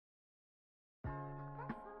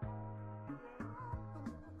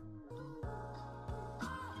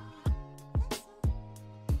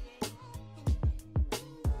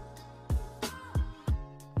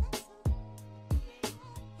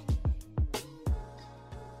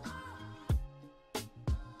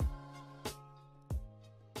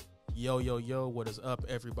Yo, yo, yo, what is up,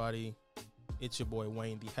 everybody? It's your boy,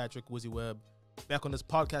 Wayne, the Hattrick Wizzy Webb, back on this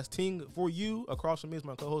podcasting for you. Across from me is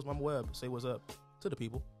my co-host, Mama Webb. Say what's up to the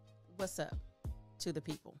people. What's up to the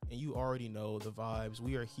people? And you already know the vibes.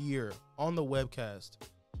 We are here on the webcast.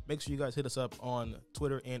 Make sure you guys hit us up on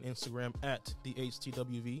Twitter and Instagram at the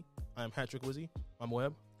HTWV. I am Hattrick Wizzy, Mama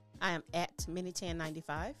Webb. I am at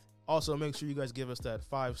Mini1095. Also, make sure you guys give us that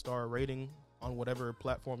 5-star rating on whatever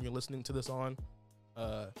platform you're listening to this on.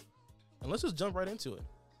 And let's just jump right into it.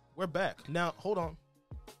 We're back. Now, hold on.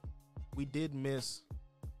 We did miss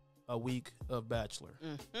a week of Bachelor.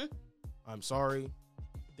 Mm-hmm. I'm sorry.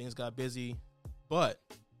 Things got busy. But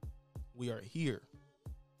we are here.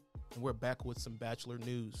 And we're back with some Bachelor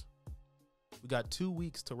news. We got 2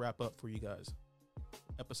 weeks to wrap up for you guys.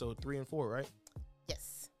 Episode 3 and 4, right?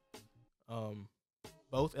 Yes.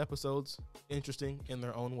 Both episodes interesting in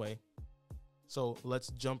their own way. So let's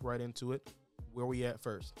jump right into it. Where we at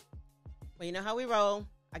first? Well, you know how we roll.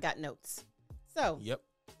 I got notes. So, Yep.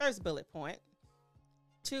 First bullet point,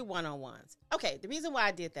 2 one-on-ones. Okay, the reason why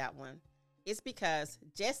I did that one is because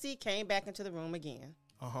Jesse came back into the room again.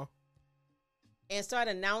 Uh-huh. And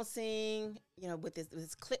started announcing, with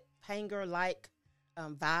this cliffhanger-like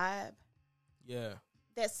vibe. Yeah.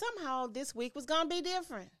 That somehow this week was going to be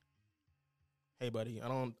different. Hey, buddy, I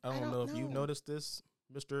don't know if you've noticed this,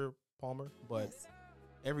 Mr. Palmer, but Yes.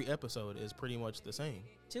 every episode is pretty much the same.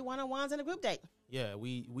 2 one-on-ones and a group date. Yeah,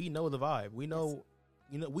 we know the vibe. We know,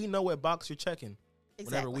 we know what box you're checking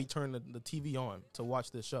whenever we turn the TV on to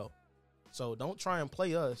watch this show. So don't try and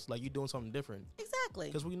play us like you're doing something different. Exactly.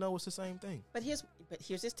 Because we know it's the same thing. But here's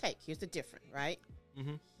his take. Here's the difference, right?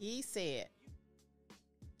 Mm-hmm. He said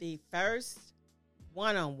the first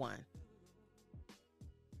one-on-one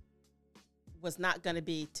was not going to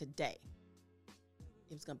be today.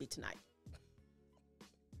 It was going to be tonight.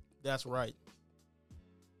 That's right.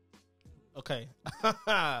 Okay.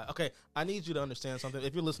 Okay. I need you to understand something.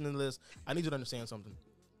 If you're listening to this, I need you to understand something.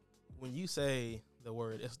 When you say the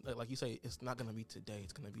word, it's like you say, it's not going to be today.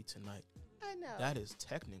 It's going to be tonight. I know. That is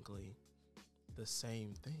technically the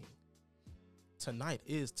same thing. Tonight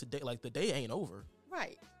is today. Like, the day ain't over.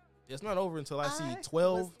 Right. It's not over until I see was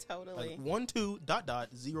 12, totally. like 1, 2, ...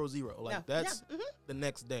 0, 0. Like, that's the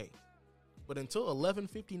next day. But until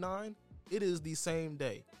 11:59, it is the same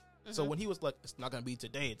day. Mm-hmm. So when he was like, it's not going to be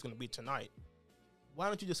today, it's going to be tonight. Why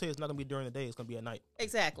don't you just say it's not going to be during the day, it's going to be at night?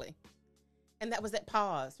 Exactly. And that was that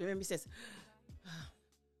pause. Remember, he says,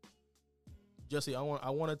 Jesse, I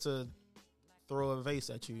wanted to throw a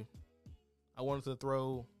vase at you. I wanted to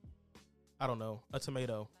throw, I don't know, a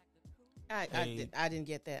tomato. I didn't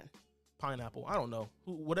get that. Pineapple. I don't know.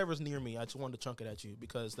 Whatever's near me, I just wanted to chunk it at you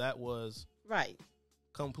because that was right.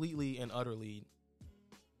 Completely and utterly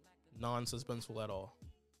non-suspenseful at all.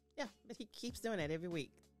 Yeah, but he keeps doing that every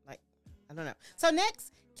week. Like, I don't know. So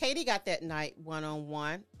next, Katie got that night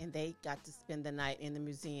one-on-one, and they got to spend the night in the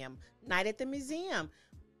museum. Night at the museum.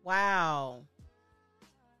 Wow.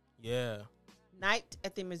 Yeah. Night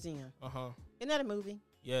at the museum. Uh-huh. Isn't that a movie?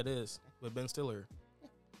 Yeah, it is. With Ben Stiller. Yeah,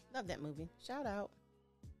 love that movie. Shout out.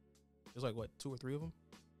 There's like, what, 2 or 3 of them?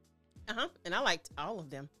 Uh-huh. And I liked all of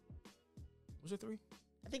them. Was there 3?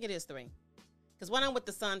 I think it is 3. Because one on with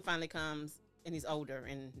the son finally comes, and he's older,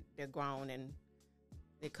 and they're grown, and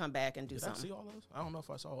they come back and do something. Did I see all those? I don't know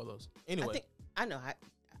if I saw all those. Anyway.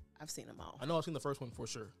 I've seen them all. I know I've seen the first one for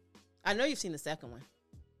sure. I know you've seen the second one.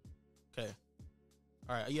 Okay.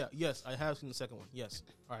 All right. Yeah. Yes, I have seen the second one. Yes.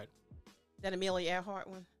 All right. That Amelia Earhart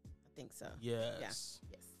one? I think so. Yes. Yeah.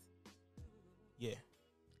 Yes. Yeah.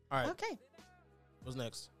 All right. Okay. What's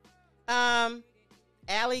next?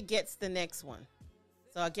 Allie gets the next one.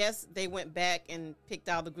 So I guess they went back and picked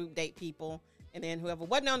all the group date people, and then whoever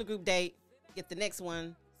wasn't on the group date get the next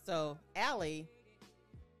one. So Allie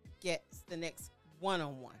gets the next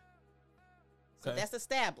one-on-one. So that's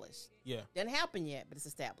established. Yeah. Doesn't happen yet, but it's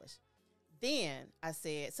established. Then I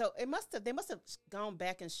said, so they must have gone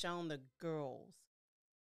back and shown the girls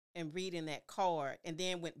and reading that card, and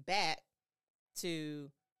then went back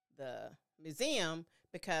to the museum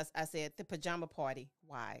because I said the pajama party.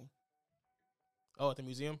 Why? Oh, at the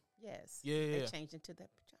museum? Yes. Yeah. They changed into the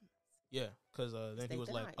pajamas. Yeah, because then he was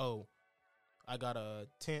like, night. oh, I got a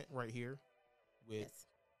tent right here with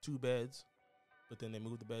 2 beds, but then they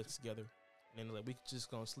moved the beds together. And then they're like, we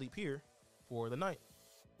just going to sleep here for the night.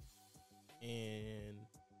 And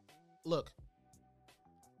look,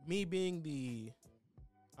 me being the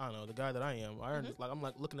guy that I am, I'm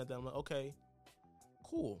like looking at them, I'm like, okay,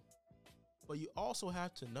 cool. But you also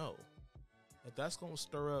have to know that that's going to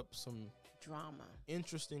stir up some drama,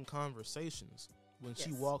 interesting conversations when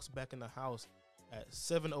she walks back in the house at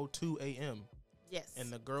 7:02 a.m. Yes.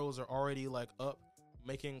 And the girls are already like up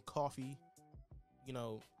making coffee, you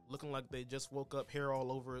know, looking like they just woke up, hair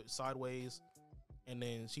all over it, sideways. And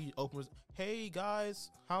then she opens, hey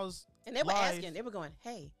guys, how's and they were life? asking, they were going,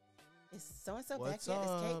 hey, is so-and-so back What's yet?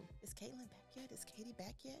 up? Is Caitlin back yet? Is Katie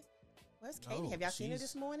back yet? Where's Katie? No, Have y'all seen her she's-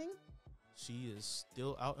 this morning? She is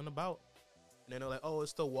still out and about. And then they're like, oh,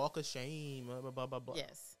 it's the walk of shame, blah, blah, blah, blah.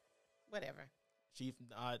 Yes. Whatever.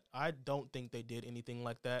 I don't think they did anything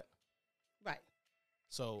like that. Right.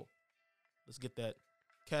 So let's get that,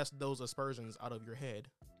 cast those aspersions out of your head,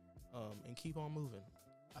 and keep on moving.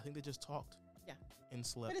 I think they just talked. Yeah. And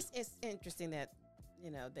slept. But it's interesting that,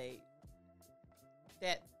 you know,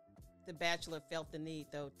 that the Bachelor felt the need,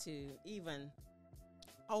 though, to even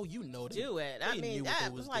Oh, you know they, do it. they I mean, knew what I they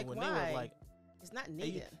was was like, doing. why? They were like, It's not and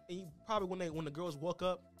needed. you probably when the girls woke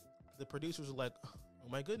up, the producers were like, oh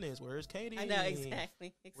my goodness, where is Katie? I know,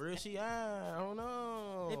 exactly. Where is she at? I don't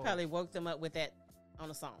know. They probably woke them up with that on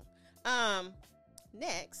a song.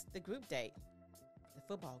 Next, the group date, the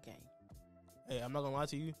football game. Hey, I'm not gonna lie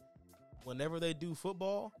to you. Whenever they do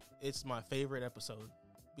football, it's my favorite episode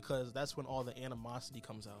because that's when all the animosity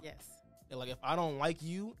comes out. Yes. And like, if I don't like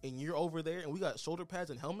you and you're over there and we got shoulder pads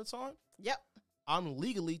and helmets on, Yep. I'm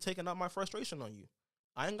legally taking out my frustration on you.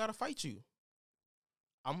 I ain't gotta fight you.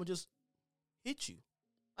 I'm gonna just hit you.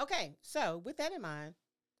 Okay, so with that in mind,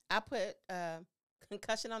 I put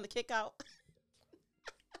concussion on the kick out.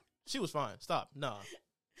 She was fine. Stop. Nah.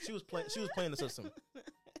 She was playing the system.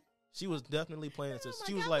 She was definitely playing the system. Oh my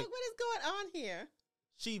She was God, like, what is going on here?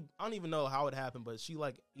 I don't even know how it happened, but she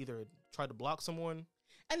like either tried to block someone.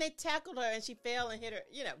 And they tackled her, and she fell and hit her.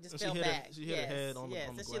 You know, just And fell she hit her- back. she hit her head on the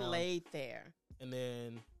and she ground. laid there. And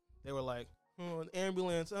then they were like, an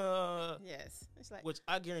ambulance. Yes, it's like Which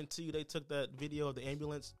I guarantee you they took that video of the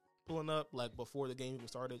ambulance pulling up like before the game even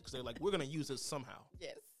started because they're like, we're going to use this somehow.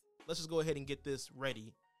 yes. Let's just go ahead and get this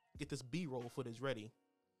ready. Get this B-roll footage ready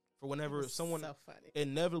for whenever It was someone so funny.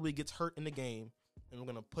 inevitably gets hurt in the game. And we're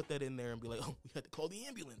going to put that in there and be like, oh, we had to call the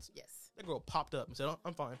ambulance. Yes. That girl popped up and said, oh,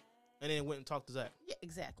 I'm fine. And then went and talked to Zach. Yeah,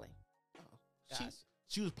 exactly. Oh She, gosh.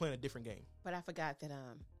 she was playing a different game. But I forgot that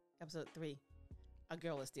episode 3, a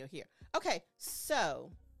girl is still here. Okay,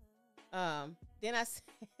 so then I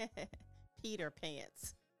said Peter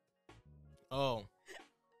Pants. Oh,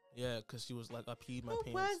 yeah, because she was like, I peed my Who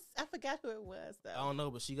pants. was? I forgot who it was though. I don't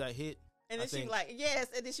know, but she got hit. And I then she think- like, yes,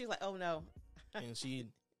 and then she was like, oh no. And she,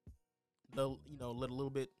 let a little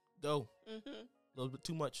bit go. Mm-hmm. A little bit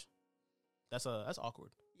too much. That's awkward.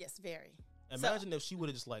 Yes, very. Imagine if she would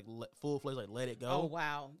have just like full fledged like let it go. Oh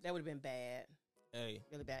wow, that would have been bad, Hey,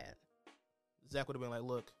 really bad. Zach would have been like,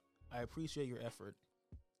 look, I appreciate your effort.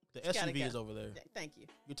 The You gotta SUV go. is over there. Thank you.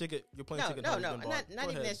 Your plane No, ticket. no, has no, been bought. not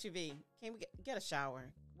Go even ahead. SUV. Can we get a shower?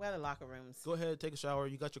 Where are the locker rooms? Go ahead, take a shower.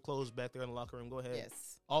 You got your clothes back there in the locker room. Go ahead.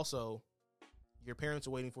 Yes. Also, your parents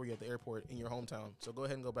are waiting for you at the airport in your hometown. So go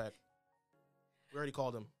ahead and go back. We already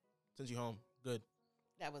called them. Send you home. Good.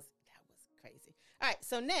 That was crazy. All right,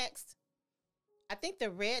 so next, I think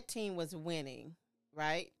the red team was winning,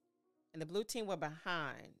 right? And the blue team were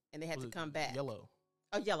behind, and they had Was to it come back. Yellow.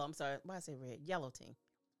 Oh, yellow. I'm sorry. Why did I say red? Yellow team.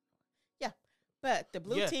 Yeah, but the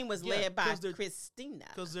blue Yeah, team was yeah, led by 'cause they're- Christina.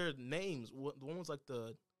 Because their names, the one was like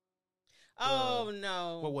Oh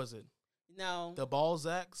no! what was it? No. The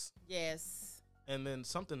Balzacs, Yes. and then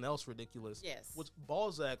something else ridiculous. Yes. Which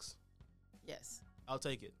Balzacs, Yes. I'll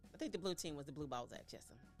take it. I think the blue team was the blue balls at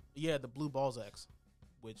Chester. Yeah, the blue Balzacs,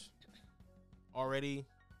 which already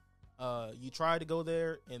you tried to go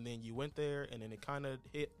there, and then you went there, and then it kind of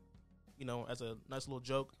hit, as a nice little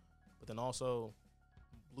joke, but then also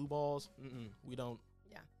blue balls, we don't.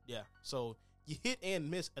 Yeah. Yeah, so you hit and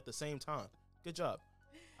miss at the same time. Good job.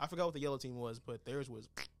 I forgot what the yellow team was, but theirs was.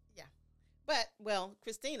 But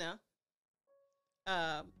Christina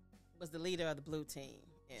was the leader of the blue team.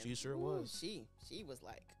 And She sure was. She was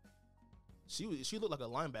like, She looked like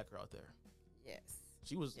a linebacker out there. yes.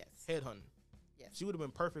 She was Yes. headhunting. Yes. She would have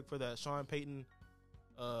been perfect for that Sean Payton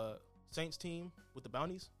Saints team with the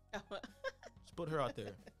bounties. Just put her out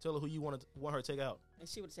there. Tell her who you want her to take out. And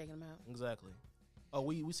she would have taken him out. Exactly. Oh,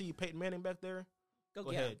 we see Peyton Manning back there. Go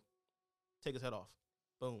Go get ahead. him. Take his head off.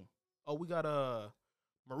 Boom. Oh, we got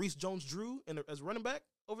Maurice Jones-Drew as running back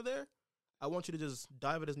over there. I want you to just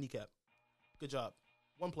dive at his kneecap. Good job.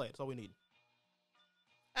 One play. That's all we need.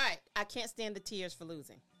 All right. I can't stand the tears for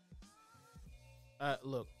losing.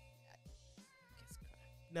 Look.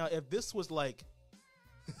 Now, if this was like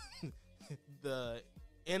the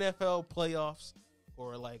NFL playoffs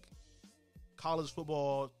or like college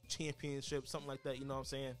football championship, something like that, you know what I'm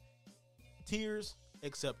saying? Tears,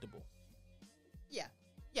 acceptable. Yeah.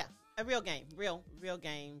 Yeah. A real game. Real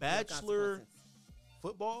game. real Bachelor, consequences.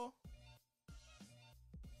 football,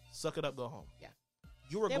 suck it up, go home. Yeah.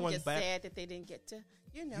 You were They were going just back. sad that they didn't get to,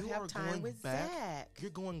 You have are time going with back- Zach.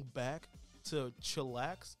 You're going back to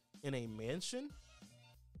chillax in a mansion.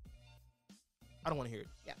 I don't want to hear it.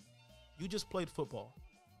 Yeah. You just played football.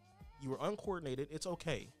 You were uncoordinated. It's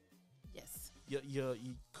okay. Yes. You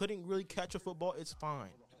couldn't really catch a football. It's fine.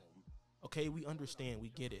 Okay, we understand. We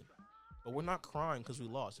get it. But we're not crying because we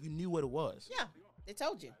lost. You knew what it was. Yeah. They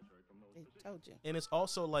told you. They told you. And it's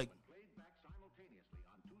also like,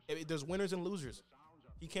 there's winners and losers.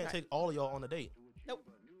 He can't Right. take all of y'all on a date. Nope.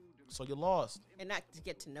 So you lost. And not to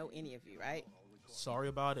get to know any of you, right? Sorry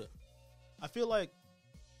about it. I feel like,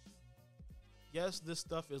 yes, this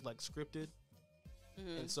stuff is like scripted.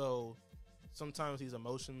 Mm-hmm. And so sometimes these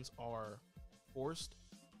emotions are forced.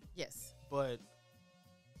 Yes. But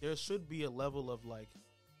there should be a level of like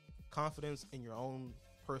confidence in your own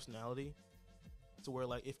personality to where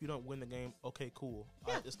like if you don't win the game, okay, cool.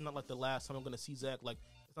 Yeah. It's not like the last time I'm gonna see Zach. Like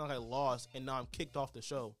it's not like I lost and now I'm kicked off the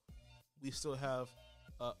show. We still have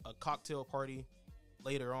a cocktail party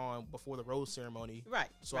later on before the rose ceremony. Right.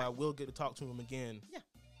 So right. I will get to talk to him again. Yeah.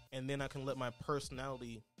 And then I can let my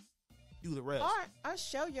personality do the rest. Or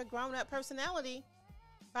show your grown up personality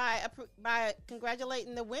by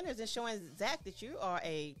congratulating the winners and showing Zach that you are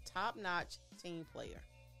a top notch team player.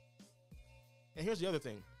 And here's the other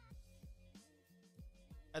thing.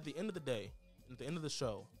 At the end of the day, at the end of the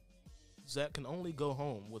show, Zach can only go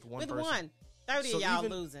home with one person. With one. 30 So of y'all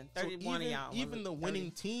even- losing. so 31 of y'all. Even the 30.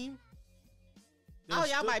 winning team. Oh, there's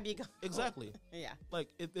y'all still- might be going. Exactly. Yeah. Like,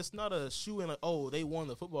 it's not a shoe in like, oh, they won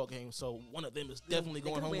the football game, so one of them is definitely They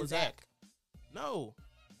going could home win with Zach. No.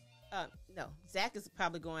 No. Zach is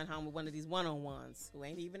probably going home with one of these one-on-ones who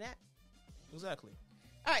ain't even at. Exactly.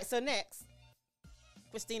 All right, so next,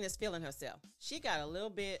 Christina's feeling herself. She got a little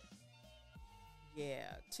bit,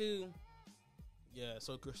 too. Yeah,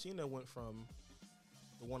 so Christina went from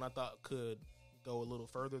the one I thought could go a little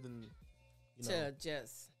further than, To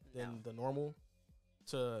just, than no. the normal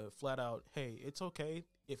to flat out, hey, it's okay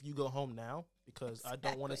if you go home now because I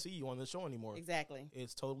don't want to see Exactly. you on the show anymore. Exactly.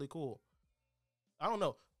 It's totally cool. I don't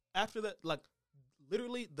know. After that, like,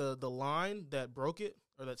 literally the line that broke it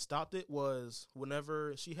or that stopped it was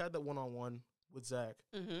whenever she had that one-on-one with Zach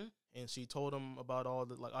Mm-hmm. and she told him about all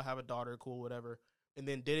the, like, I have a daughter, cool, whatever, and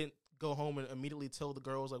then didn't go home and immediately tell the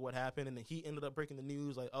girls, like, what happened, and then he ended up breaking the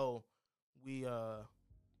news, like, oh, we,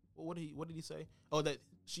 what did he say? Oh, that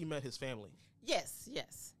she met his family. Yes.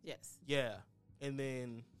 Yeah. And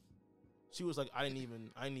then she was like, I didn't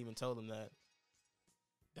even tell them that.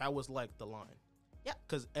 That was like the line. Yep.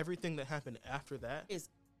 Because everything that happened after that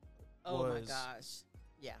Oh my was- gosh.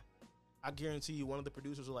 Yeah. I guarantee you one of the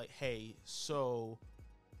producers were like, hey, so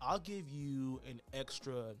I'll give you an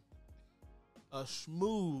extra, a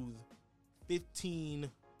smooth 15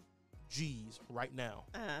 G's right now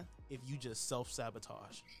Uh-huh. if you just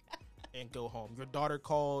self-sabotage and go home. Your daughter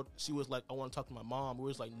called. She was like, I want to talk to my mom. We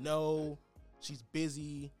was like, no, she's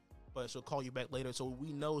busy, but she'll call you back later. So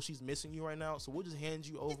we know she's missing you right now. So we'll just hand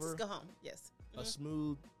you over Just go home. Yes. a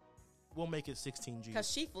smooth, we'll make it 16 G's.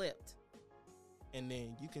 Because she flipped. And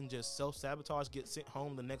then you can just self-sabotage, get sent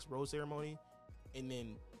home the next rose ceremony, and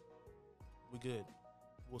then we good.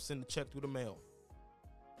 We'll send the check through the mail.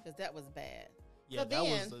 Because that was bad. Yeah, So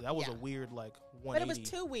that was yeah. a weird, like, But 180. it was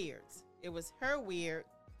two weirds. It was her weird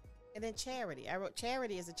and then Charity. I wrote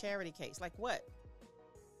Charity is a charity case. Like what?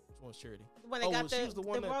 Which one's Charity? The one that Oh, got she was the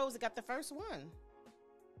one that- rose that got the first one.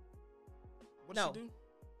 What No. did she do?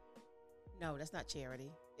 No, that's not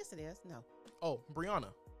Charity. Yes, it is. No. Oh,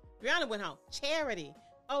 Brianna. Brianna went home. Charity.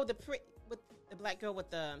 Oh, with the black girl with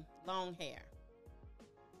the long hair.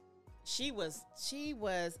 She was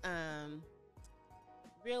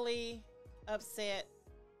really upset.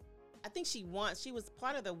 I think she was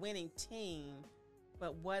part of the winning team,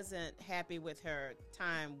 but wasn't happy with her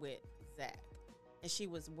time with Zach. And she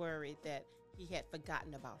was worried that he had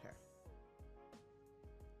forgotten about her.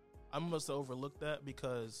 I must have overlooked that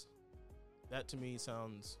because that to me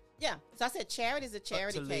sounds Yeah. So I said Charity is a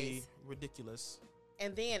charity utterly case. ridiculous.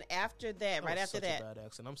 And then after that, That right was after such that, a bad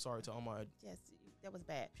accent. I'm sorry to all my yes, that was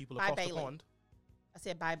bad. people Bye, across the Bailey. pond. I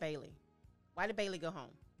said bye, Bailey. Why did Bailey go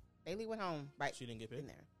home? Bailey went home right She didn't get in paid.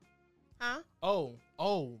 there. Huh?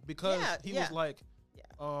 Oh, because Yeah, he yeah. was like,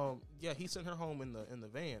 Yeah. he sent her home in the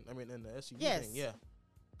van. I mean, in the SUV Yes. thing. Yeah,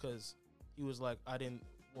 because he was like,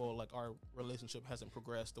 our relationship hasn't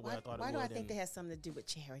progressed the way I thought Why it do would. I think and that has something to do with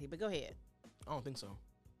charity? But go ahead. I don't think so.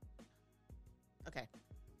 Okay.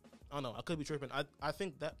 I don't know. I could be tripping. I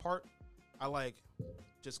think that part, I like,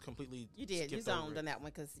 just completely You did. You skipped over zoned it on that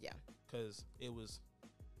one because, yeah. because it was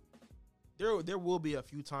there will be a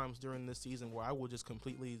few times during this season where I will just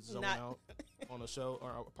completely zone out on a show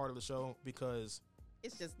or a part of the show because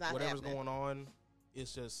it's just not whatever's happening. going on.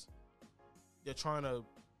 It's just they're trying to,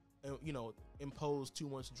 impose too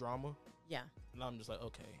much drama. Yeah. And I'm just like,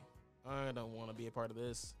 okay, I don't want to be a part of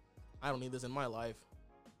this. I don't need this in my life.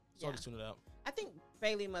 So I'll just tune it out. I think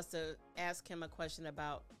Bailey must have asked him a question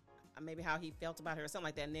about maybe how he felt about her or something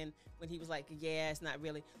like that. And then when he was like, yeah, it's not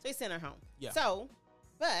really. So he sent her home. Yeah. So,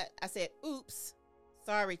 but I said, oops,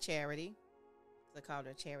 sorry, Charity. Because I called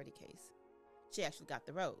her a charity case. She actually got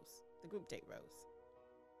the rose, the group date rose.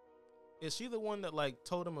 Is she the one that like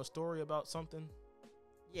told him a story about something?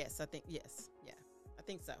 Yes, I think, yes. Yeah, I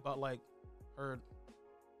think so. About like her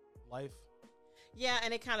life? Yeah,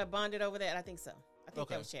 and they kind of bonded over that. I think so. I think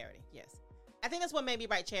Okay. that was Charity. Yes. I think that's what made me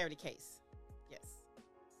write charity case. Yes.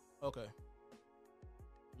 Okay.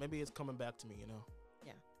 Maybe it's coming back to me,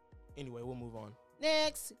 Yeah. Anyway, we'll move on.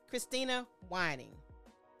 Next, Christina whining.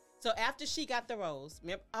 So after she got the rose,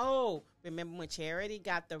 remember when Charity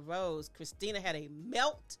got the rose, Christina had a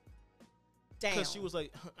melt down. Because she was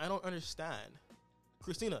like, I don't understand.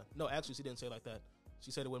 Christina. No, actually, she didn't say it like that.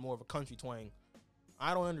 She said it with more of a country twang.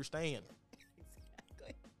 I don't understand.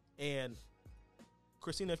 Exactly. And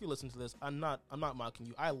Christina, if you listen to this, I'm not mocking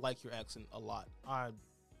you. I like your accent a lot. I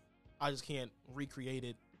just can't recreate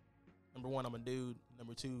it. Number one, I'm a dude.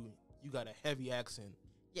 Number two, you got a heavy accent.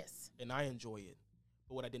 Yes. And I enjoy it.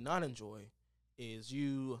 But what I did not enjoy is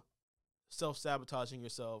you self-sabotaging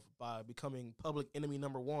yourself by becoming public enemy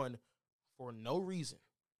number one for no reason.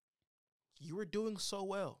 You were doing so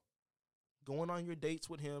well. Going on your dates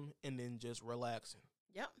with him and then just relaxing.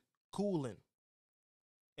 Yep. Cooling.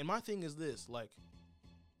 And my thing is this, like,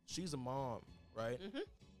 she's a mom, right? Mm-hmm.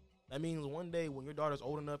 That means one day when your daughter's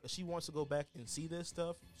old enough and she wants to go back and see this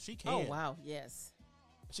stuff, she can. Oh, wow. Yes.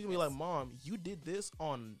 She's going to be like, Mom, you did this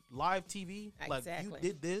on live TV? Like, Exactly.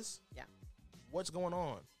 you did this? Yeah. What's going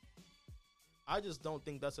on? I just don't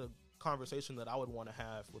think that's a conversation that I would want to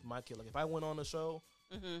have with my kid. Like, if I went on a show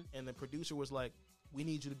and the producer was like, we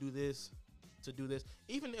need you to do this,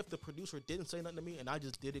 even if the producer didn't say nothing to me and I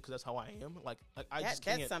just did it because that's how I am, like I just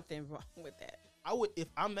can't. That's something wrong with that. I would, if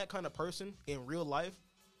I'm that kind of person in real life,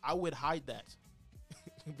 I would hide that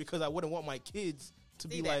because I wouldn't want my kids to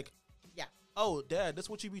be like, yeah, oh, Dad, this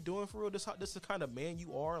what you be doing for real? This is the kind of man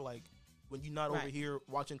you are, like, when you're not over here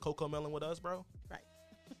watching Coco Melon with us, bro? Right.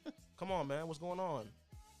 Come on, man. What's going on?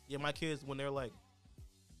 Yeah, my kids, when they're like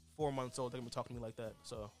 4 months old, they're going to be talking to me like that.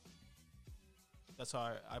 So that's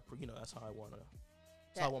how that's how I want to,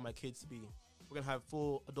 that's how I want my kids to be. We're going to have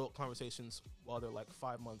full adult conversations while they're like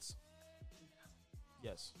 5 months.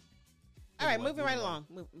 Yes. All right, moving right along.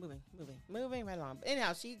 Moving right along. But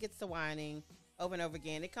anyhow, she gets to whining over and over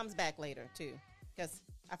again. It comes back later, too, because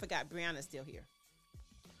I forgot Brianna's still here.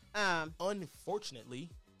 Unfortunately.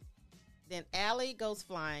 Then Allie goes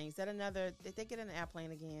flying. Is that another? Did they get in an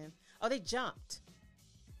airplane again? Oh, they jumped.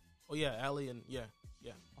 Oh, yeah, Allie and, yeah.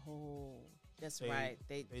 Oh, that's right.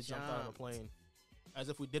 They jumped out of a plane. As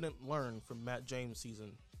if we didn't learn from Matt James'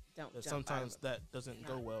 season. That sometimes that doesn't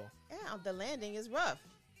go well. Yeah, the landing is rough.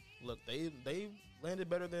 Look, they landed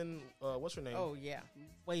better than what's her name? Oh yeah,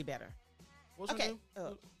 way better. What's her name?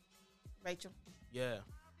 Rachel. Yeah,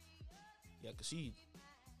 cause she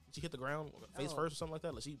hit the ground face first or something like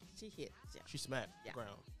that. Like she hit. Yeah. She smacked the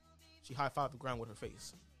ground. She high fived the ground with her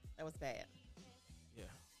face. That was bad. Yeah.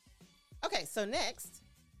 Okay, so next,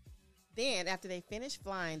 then after they finished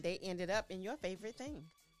flying, they ended up in your favorite thing.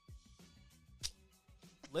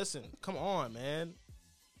 Listen, come on, man.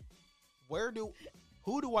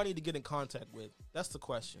 Who do I need to get in contact with? That's the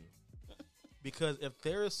question. Because if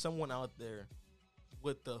there is someone out there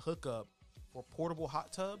with the hookup for portable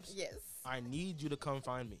hot tubs, yes, I need you to come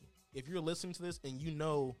find me. If you're listening to this and you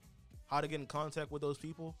know how to get in contact with those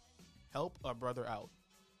people, help a brother out.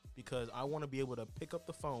 Because I want to be able to pick up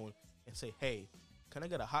the phone and say, hey, can I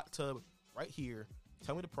get a hot tub right here?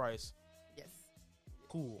 Tell me the price. Yes.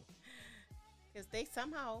 Cool. Because they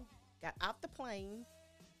somehow got out the plane.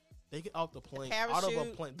 They get out the plane, the out of a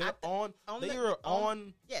plane. They're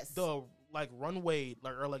on yes, the like runway,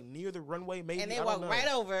 or near the runway, maybe. And they walk right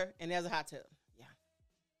over, and there's a hot tub. Yeah.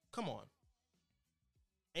 Come on.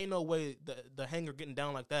 Ain't no way the hangar getting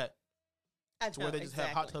down like that. To where they just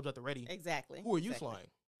have hot tubs at the ready. Exactly. Who are you flying?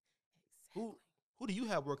 Exactly. Who do you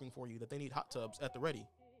have working for you that they need hot tubs at the ready?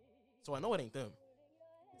 So I know it ain't them.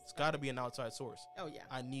 It's got to be an outside source. Oh yeah.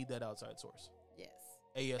 I need that outside source. Yes.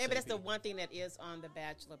 ASAP. Maybe that's the one thing that is on the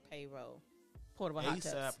Bachelor payroll. Portable hot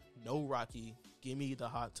tubs. ASAP, no Rocky. Give me the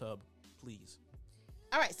hot tub, please.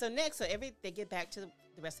 All right, so next, they get back to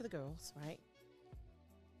the rest of the girls, right?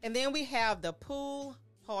 And then we have the pool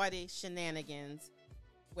party shenanigans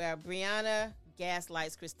where Brianna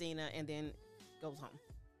gaslights Christina and then goes home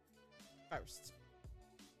first.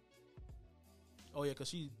 Oh yeah, because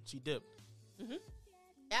she dipped. Mm-hmm.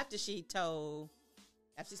 After she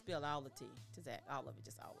spilled all the tea to Zach, all of it,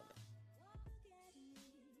 just all of it.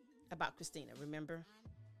 About Christina, remember?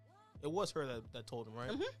 It was her that told him, right?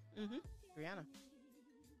 Mm-hmm. Mm-hmm. Brianna.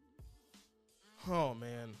 Oh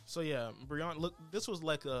man. So yeah, Brianna. Look, this was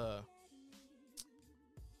like a,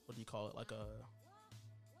 what do you call it? Like a,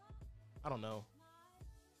 I don't know.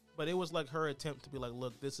 But it was like her attempt to be like,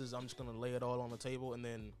 look, I'm just gonna lay it all on the table and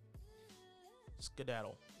then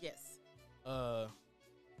skedaddle. Yes.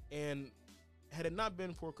 And had it not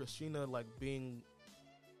been for Christina like being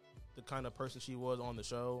the kind of person she was on the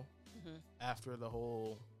show, mm-hmm. after the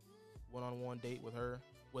whole one-on-one date with her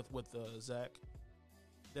with Zach,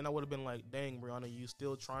 then I would have been like, dang, Brianna, you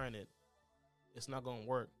still trying it. It's not gonna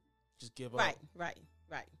work. Just give up. Right.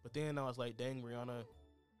 But then I was like, dang, Brianna,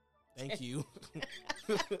 thank you.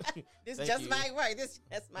 This Thank just you. might work. This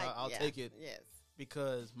just might. I'll take it. Yes.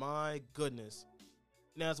 Because my goodness.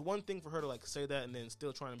 Now it's one thing for her to like say that and then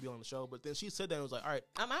still trying to be on the show, but then she said that and was like, all right,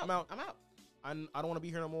 I'm out. I don't want to be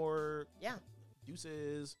here no more. Yeah.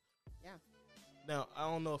 Deuces. Yeah. Now I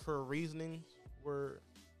don't know if her reasonings were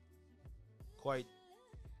quite.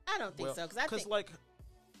 I don't think so, because like,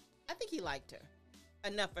 I think he liked her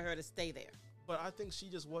enough for her to stay there. But I think she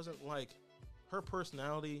just wasn't like, her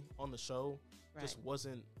personality on the show just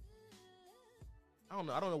wasn't. I don't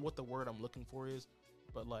know what the word I'm looking for is,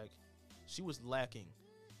 but like, she was lacking.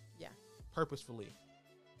 Yeah. Purposefully.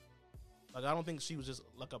 Like, I don't think she was just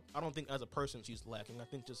like I don't think as a person she's lacking. I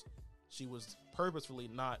think just she was purposefully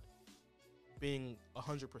not being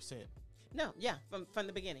 100%. No, yeah, from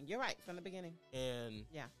the beginning. You're right, from the beginning. And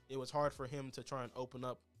yeah, it was hard for him to try and open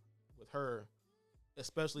up with her,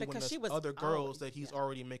 especially because when there's other girls that he's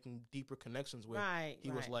already making deeper connections with.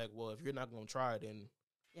 He was like, well, if you're not going to try, then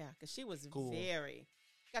yeah, because she was cool.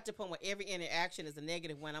 Got to the point where every interaction is a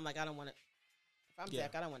negative one. I'm like, I don't want to. If I'm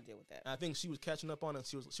Zach, I don't want to deal with that. And I think she was catching up on it.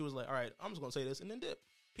 She was like, all right, I'm just going to say this and then dip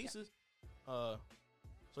pieces. Yeah.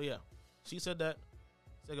 So yeah, she said that,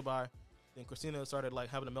 say goodbye. Then Christina started like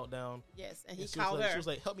having a meltdown. Yes, and he called her. She was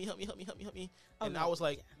like, help me. Oh, and I was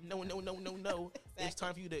like, no. Exactly. It's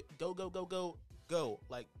time for you to go.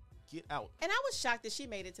 Like, get out. And I was shocked that she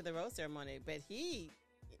made it to the rose ceremony, but she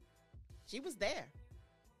was there.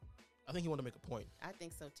 I think he wanted to make a point. I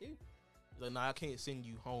think so too. He's like, nah, I can't send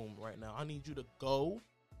you home right now. I need you to go,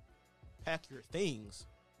 pack your things.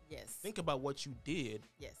 Yes. Think about what you did.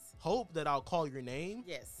 Yes. Hope that I'll call your name.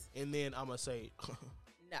 Yes. And then I'm going to say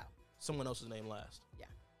no. Someone else's name last. Yeah.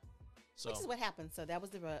 So. Which is what happened. So that was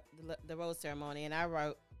the rose ceremony. And I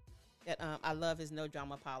wrote that I love his no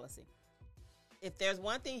drama policy. If there's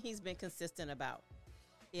one thing he's been consistent about,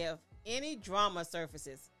 if any drama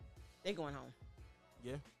surfaces, they're going home.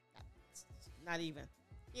 Yeah. Not even.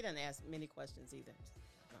 He doesn't ask many questions either.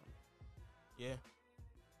 Yeah.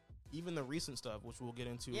 Even the recent stuff, which we'll get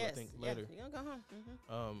into, I think, later. You're going to go home.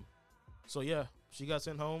 Mm-hmm. So, yeah, she got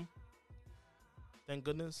sent home. Thank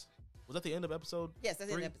goodness. Was that the end of episode? Yes,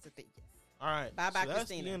 that's 3? the end of episode 3. Yes. All right. Bye-bye, so that's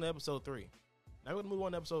Christina. the end of episode 3. Now we're going to move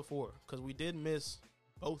on to episode 4, because we did miss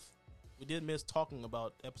both. We did miss talking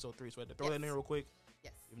about episode 3, so I had to throw that in there real quick.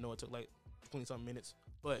 Yes. Even though it took like 20-something minutes.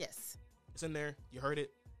 But yes, it's in there. You heard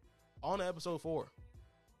it. On to episode 4.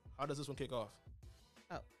 How does this one kick off?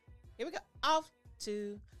 Oh, here we go. Off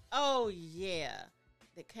to, oh, yeah.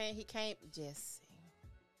 He came, Jesse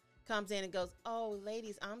comes in and goes, oh,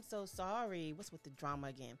 ladies, I'm so sorry. What's with the drama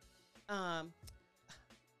again?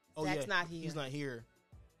 Zach's not here. He's not here.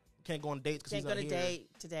 Can't go on dates because he's not here. Can't go to date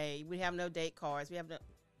today. We have no date cards. We have no.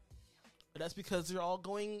 But that's because they're all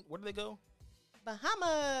going, where do they go? Bahamas.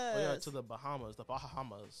 Oh, yeah, to the Bahamas. The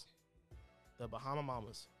Bahamas. The Bahama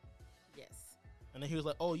Mamas. Yes. And then he was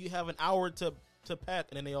like, oh, you have an hour to pack.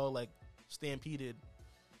 And then they all like stampeded.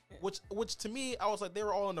 Which to me, I was like, they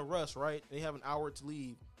were all in a rush, right? They have an hour to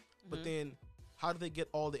leave. But then how do they get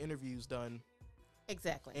all the interviews done?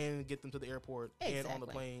 Exactly. And get them to the airport and on the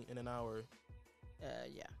plane in an hour?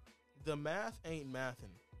 Yeah. The math ain't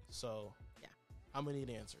mathing. So yeah, I'm going to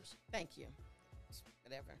need answers. Thank you.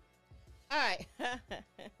 Whatever. All right.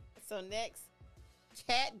 So next,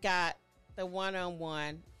 Kat got the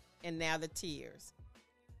one-on-one and now the tears.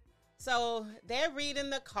 So they're reading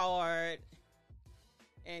the card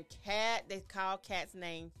and they call Kat's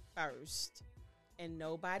name first and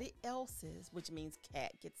nobody else's, which means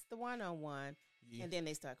Kat gets the one-on-one and then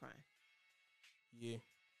they start crying. Yeah.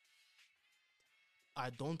 I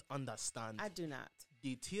don't understand. I do not.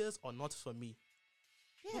 The tears are not for me.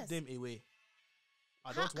 Yes. Put them away.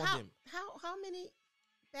 I don't want them. How many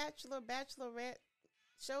Bachelorette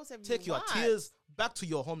shows have Take you your watched? tears back to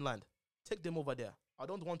your homeland. Take them over there. I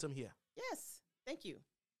don't want them here. Yes. Thank you.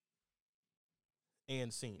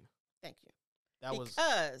 And scene. Thank you. That was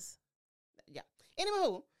Because, yeah.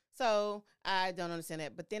 Anywho, so I don't understand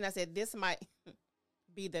that. But then I said this might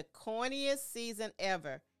be the corniest season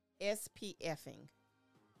ever. SPF'ing.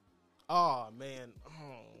 oh man.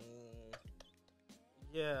 Oh.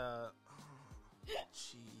 Yeah.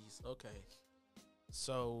 Jeez. Okay.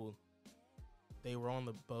 So they were on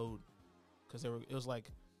the boat because it was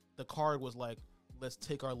like the card was like, let's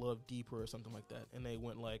take our love deeper or something like that. And they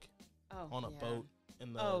went like on a boat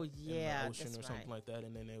in the, in the ocean or something like that.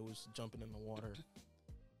 And then they was jumping in the water.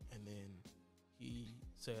 And then he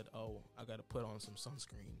said, oh, I got to put on some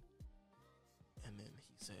sunscreen. And then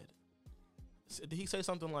he said, did he say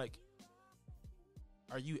something like,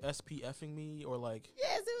 are you SPF'ing me? Or like,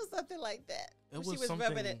 yes, it was something like that. It was she was something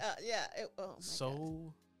rubbing it up. Yeah. Oh my so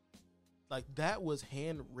gosh. like that was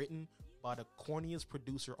handwritten by the corniest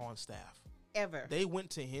producer on staff. Ever. They went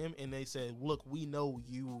to him and they said, look, we know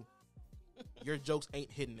your jokes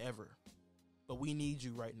ain't hidden ever, but we need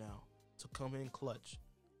you right now to come in clutch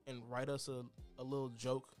and write us a little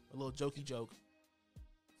joke, a little jokey joke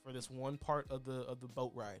for this one part of the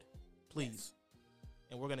boat ride, please. Yes.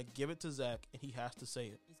 And we're gonna give it to Zach, and he has to say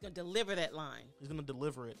it. He's gonna deliver that line. He's gonna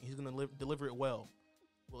deliver it. He's gonna deliver it well.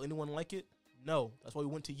 Will anyone like it? No. That's why we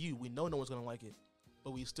went to you. We know no one's gonna like it,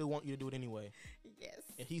 but we still want you to do it anyway. Yes.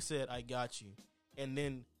 And he said, I got you. And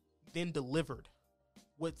then delivered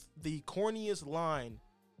with the corniest line.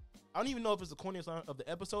 I don't even know if it's the corniest line of the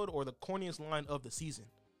episode or the corniest line of the season.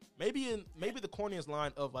 Maybe the corniest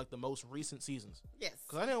line of like the most recent seasons. Yes.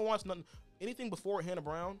 Because I didn't watch anything before Hannah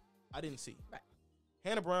Brown. I didn't see. Right.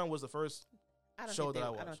 Hannah Brown was the first show that I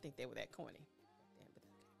watched. I don't think they were that corny.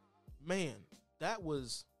 Man, that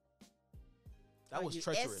was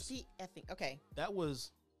treacherous. SPF'ing. Okay. That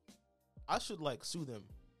was. I should like sue them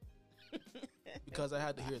because I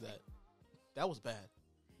had to hear that. That was bad.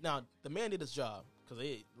 Now the man did his job because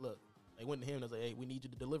they went to him and was like, "Hey, we need you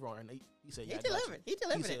to deliver on." And he said, "Yeah, he delivered. He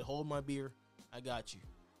delivered. He said, "Hold my beer, I got you,"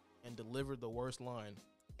 and delivered the worst line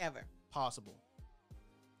ever possible.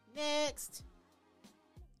 Next,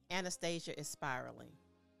 Anastasia is spiraling.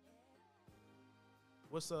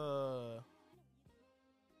 What's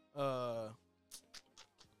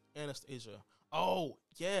Anastasia? Oh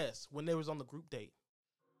yes, when they was on the group date.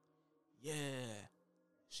 Yeah,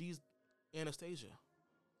 she's Anastasia.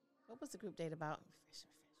 What was the group date about? Fish.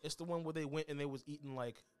 It's the one where they went and they was eating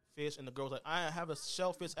like fish, and the girl's like, I have a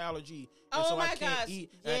shellfish allergy, and so I can't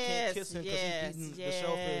eat. And I can't kiss him because he's eating the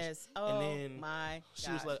shellfish. Oh, and then my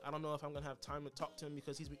she was like, I don't know if I'm gonna have time to talk to him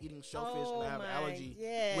because he's been eating shellfish and I have an allergy.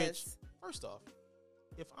 Yes. Which, first off,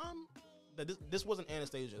 if I'm this wasn't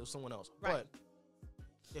Anastasia, it was someone else. Right. But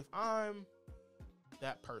if I'm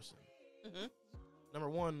that person, number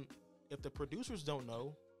one, if the producers don't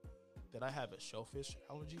know that I have a shellfish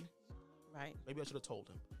allergy, right? Maybe I should have told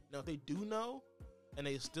him. Now, if they do know, and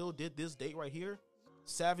they still did this date right here,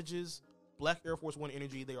 Savages, Black Air Force One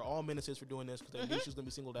energy, they are all menaces for doing this because they knew she was going to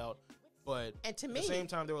be singled out. But and to at me, the same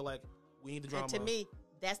time, they were like, we need the drama. And to me,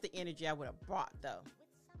 that's the energy I would have brought, though.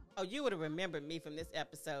 Oh, you would have remembered me from this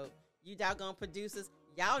episode. You doggone producers,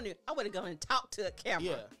 y'all knew. I would have gone and talked to a camera.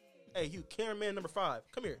 Yeah. Hey, you, cameraman number 5,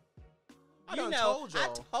 come here. I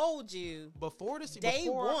told you before this day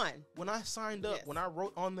one when I signed up, when I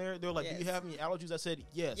wrote on there, they were like, "Do you have any allergies?" I said,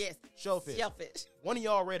 "Yes." Yes. Shellfish. One of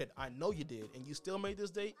y'all read it. I know you did, and you still made this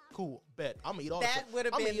date. Cool. Bet I'm gonna eat all. That would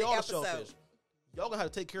have been the episode. Shellfish. Y'all gonna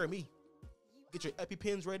have to take care of me. Get your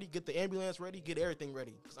EpiPens ready. Get the ambulance ready. Get everything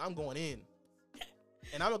ready because I'm going in,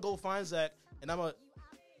 and I'm gonna go find Zach, and I'm gonna.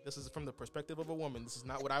 This is from the perspective of a woman. This is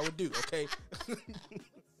not what I would do. Okay.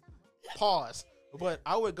 Pause. But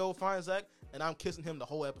I would go find Zach, and I'm kissing him the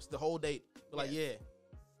whole episode, the whole date. Be like, yeah,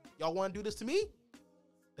 y'all want to do this to me?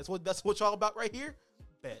 That's what y'all about right here.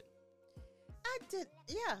 Bet. I did,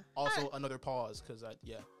 yeah. Also, another pause because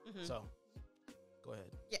So, go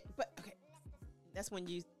ahead. Yeah, but okay. That's when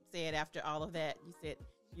you said after all of that, you said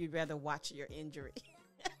you'd rather watch your injury.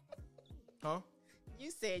 Huh?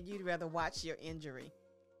 You said you'd rather watch your injury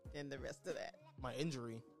than the rest of that. My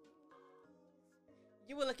injury.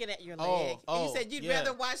 You were looking at your leg, and you said you'd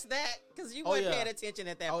rather watch that because you weren't paying attention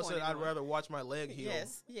at that point. I said I'd rather watch my leg heal.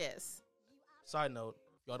 Yes. Side note,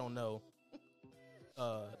 y'all don't know.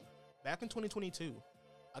 Back in 2022,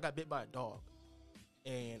 I got bit by a dog,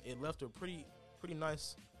 and it left a pretty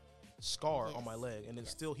nice scar on my leg, and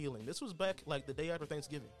it's still healing. This was back like the day after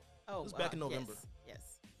Thanksgiving. Oh, this was back in November.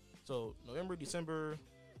 Yes. So November, December,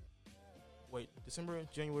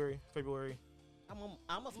 January, February.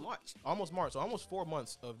 almost March. Almost March. So almost 4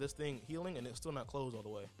 months of this thing healing, and it's still not closed all the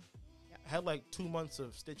way. Yep. I had like 2 months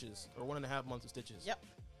of stitches, or 1.5 months of stitches. Yep.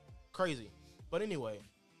 Crazy. But anyway,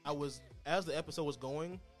 as the episode was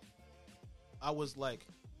going, I was like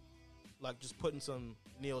just putting some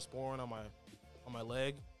Neosporin on my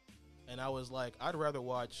leg, and I was like, I'd rather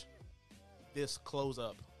watch this close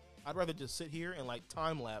up. I'd rather just sit here and like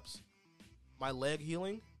time lapse my leg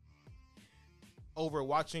healing over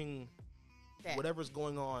watching whatever's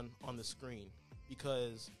going on the screen,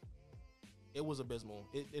 because it was abysmal.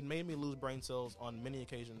 It made me lose brain cells on many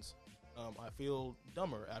occasions. I feel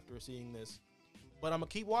dumber after seeing this, but I'm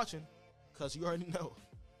gonna keep watching because you already know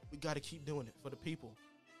we got to keep doing it for the people.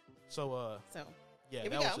 So yeah,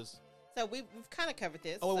 that was just. So we've kind of covered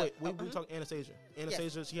this. Oh wait, we talked Anastasia.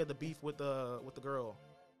 Anastasia, yes. She had the beef with the girl.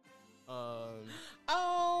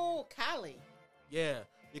 Kylie. Yeah,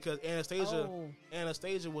 because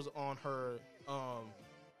Anastasia was on her.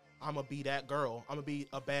 I'm gonna be that girl. I'm gonna be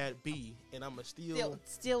a bad B, and I'm gonna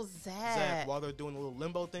steal Zach while they're doing a little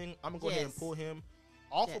limbo thing. I'm gonna go ahead and pull him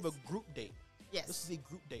off of a group date. Yes, this is a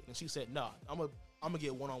group date, and she said, "Nah, I'm gonna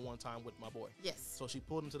get one-on-one time with my boy." Yes. So she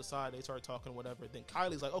pulled him to the side. They started talking, whatever. Then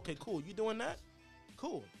Kylie's like, "Okay, cool. You doing that?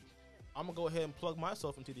 Cool. I'm gonna go ahead and plug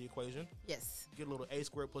myself into the equation. Yes. Get a little A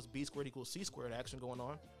squared plus B squared equals C squared action going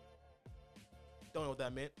on. Don't know what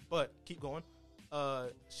that meant, but keep going.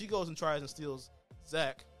 She goes and tries and steals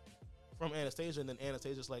Zach from Anastasia, and then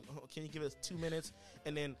Anastasia's like, "Oh, can you give us 2 minutes?"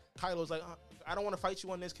 And then Kylo's like, "I don't want to fight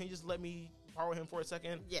you on this. Can you just let me borrow him for a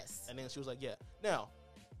second?" Yes. And then she was like, "Yeah." Now,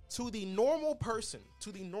 to the normal person,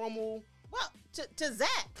 to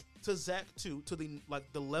Zach too, to the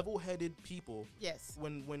level-headed people. Yes.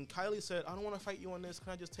 When Kylie said, "I don't want to fight you on this.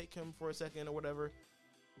 Can I just take him for a second or whatever?"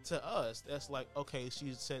 To us, that's like, okay,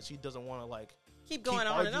 she said she doesn't want to like keep going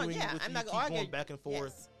on and on. Yeah, I'm not going to argue. Going back and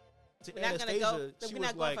forth. Yes. To we're not going to go. We're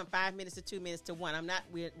not going like, from 5 minutes to 2 minutes to 1.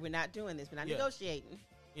 We're not doing this. We're not negotiating.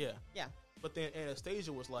 Yeah. Yeah. But then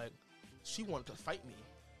Anastasia was like, she wanted to fight me.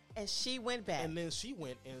 And she went back. And then she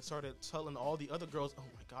went and started telling all the other girls, "Oh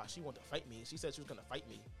my gosh, she wanted to fight me. She said she was going to fight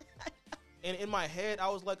me." And in my head, I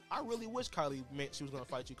was like, I really wish Kylie meant she was going to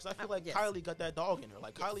fight you, because I feel like Kylie got that dog in her.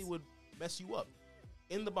 Like, Kylie would mess you up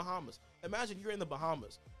in the Bahamas. Imagine you're in the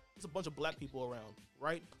Bahamas. There's a bunch of black people around,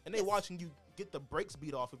 right? And they're watching you get the brakes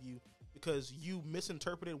beat off of you because you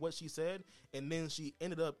misinterpreted what she said, and then she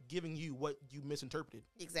ended up giving you what you misinterpreted.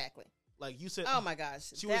 Exactly. Like you said, oh my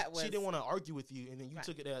gosh, she didn't want to argue with you, and then you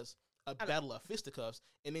took it as a battle of fisticuffs,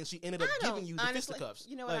 and then she ended up giving you the fisticuffs.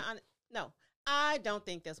 You know what? No, I don't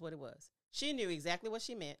think that's what it was. She knew exactly what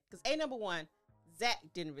she meant, because number one, Zach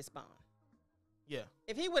didn't respond. Yeah.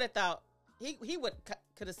 If he would have thought, he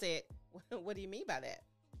could have said, "What do you mean by that?"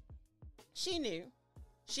 She knew.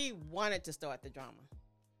 She wanted to start the drama.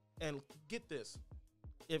 And get this,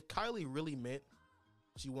 if Kylie really meant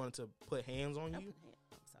she wanted to put hands on you,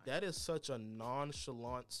 that is such a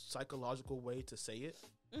nonchalant psychological way to say it.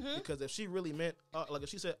 Mm-hmm. Because if she really meant, like if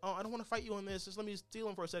she said, "Oh, I don't want to fight you on this, just let me steal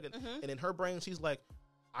him for a second," and in her brain she's like,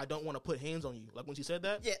 "I don't want to put hands on you." Like when she said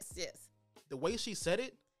that, yes, the way she said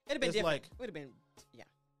it, it'd have been different. Like, would have been, yeah,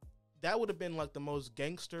 that would have been like the most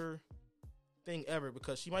gangster thing ever,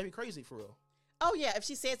 because she might be crazy for real. Oh yeah, if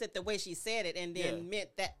she says it the way she said it and then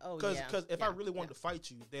meant that, because if I really wanted to fight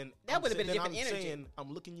you, then that would have been a different energy. Saying,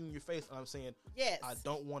 I'm looking you in your face and I'm saying, yes, I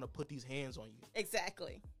don't want to put these hands on you.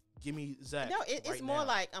 Exactly. Give me Zach. No, it's right more now.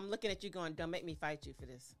 like I'm looking at you going, "Don't make me fight you for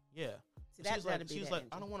this." Yeah. See, she's like,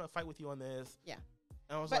 "I don't want to fight with you on this." Yeah.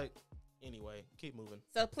 And I was like, anyway, keep moving.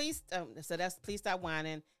 So please stop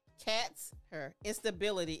whining. Kat's, her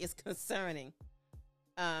instability is concerning.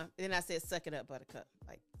 Then I said, "Suck it up, Buttercup."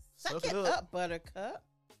 Like, suck it up, Buttercup.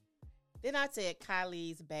 Then I said,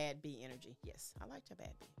 Kylie's bad B energy. Yes, I liked her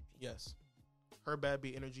bad B energy. Yes. Her bad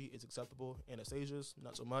B energy is acceptable. Anastasia's,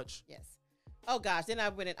 not so much. Yes. Oh gosh, then I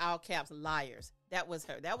went in all caps, liars. That was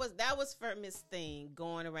her. That was Miss Thing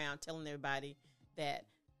going around telling everybody that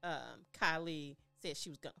Kylie said she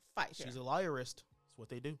was gonna fight her. She's a liarist. That's what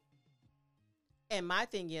they do. And my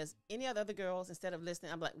thing is, any other girls, instead of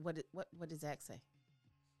listening, I'm like, what did Zach say?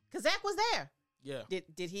 Because Zach was there. Yeah.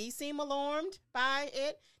 Did he seem alarmed by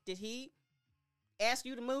it? Did he ask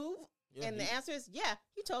you to move? Yeah, and the answer is, yeah,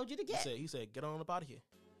 he told you to get. He said, "Get on up out of here.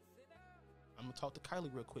 I'm going to talk to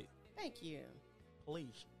Kylie real quick." Thank you.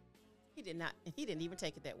 Please. He didn't even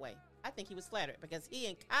take it that way. I think he was flattered because he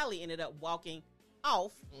and Kylie ended up walking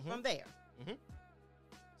off from there. Mm-hmm.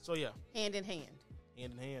 So, yeah. Hand in hand.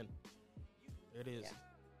 Hand in hand. There it is. Yeah.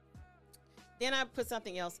 Then I put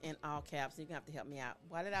something else in all caps. You're going to have to help me out.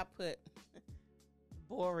 Why did I put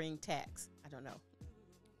boring tax? I don't know.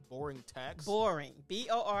 Boring tax? Boring.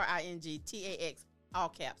 BORINGTAX, all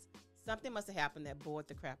caps. Something must have happened that bored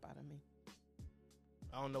the crap out of me.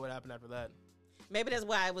 I don't know what happened after that. Maybe that's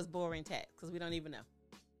why it was boring tax, because we don't even know.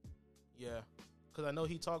 Yeah. Because I know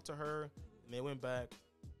he talked to her, and they went back,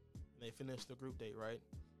 and they finished the group date, right?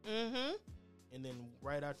 Mm-hmm. And then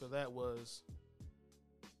right after that was...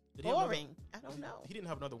 Boring. I don't know. He didn't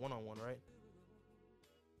have another one-on-one, right?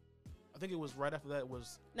 I think it was right after that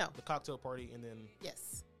was No. the cocktail party and then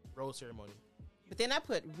Yes. rose ceremony. But then I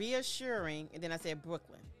put reassuring, and then I said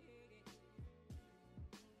Brooklyn.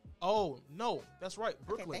 Oh, no. That's right.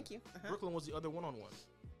 Brooklyn. Okay, thank you. Uh-huh. Brooklyn was the other one-on-one.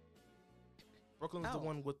 Brooklyn's the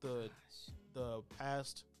one with the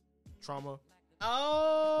past trauma.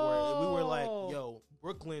 Oh. Where we were like, yo,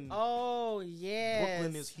 Brooklyn. Oh, yes.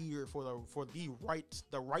 Brooklyn is here for the rightist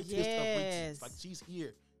of Yes. reasons. Like, she's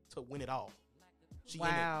here to win it all. She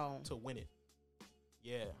Wow. in it to win it.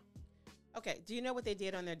 Yeah. Okay, do you know what they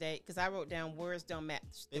did on their date? Because I wrote down words don't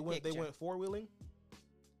match the They picture. went four-wheeling.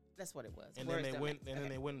 That's what it was. And Words then they don't went match. and then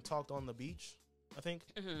they went and talked on the beach, I think.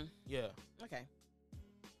 Mm-hmm. Yeah. Okay.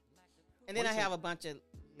 And then What I is have a bunch of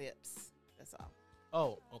lips. That's all.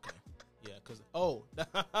 Oh, okay.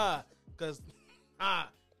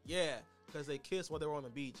 Yeah, because they kissed while they were on the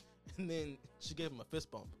beach, and then she gave him a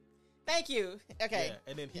fist bump. Thank you. Okay. Yeah,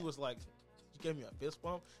 and then he was like, "You gave me a fist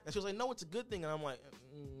bump," and she was like, "No, it's a good thing." And I'm like,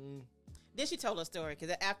 Then she told a story,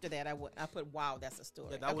 because after that I put, wow, that's a story.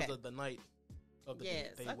 "Yeah, that okay. was the night of the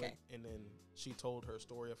Yes, date. They okay. went, and then she told her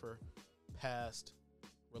story of her past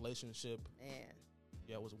relationship. Man.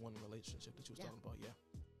 Yeah, it was one relationship that she was Yeah. talking about.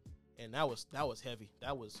 Yeah, and that was heavy.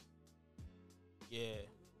 That was,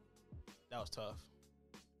 that was tough.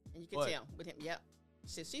 And you can tell with him. Yep.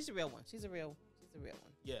 She's a real one. She's a real one.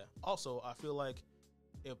 Yeah. Also, I feel like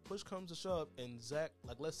if push comes to shove and Zach,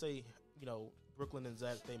 like, let's say, Brooklyn and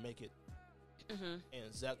Zach, they make it, Mm-hmm.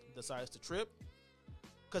 and Zach decides to trip,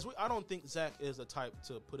 because I don't think Zach is the type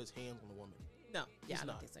to put his hands on a woman. No. Yeah, He's I don't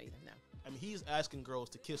not. think so either. No. I mean, he's asking girls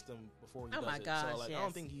to kiss them before he Oh does my it. gosh. So, like, yes. I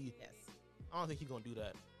don't think he's Yes. gonna do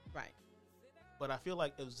that. Right. But I feel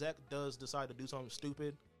like if Zach does decide to do something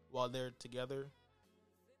stupid while they're together,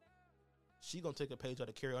 she gonna take a page out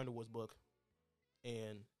of Carrie Underwood's book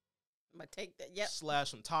and I'm gonna take that. Yep.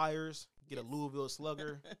 slash some tires, get a Louisville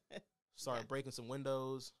Slugger, start Yeah. breaking some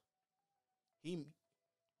windows. You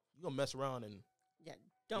gonna mess around, and Yeah.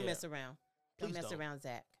 Don't Yeah. mess around. Don't Please mess don't. around,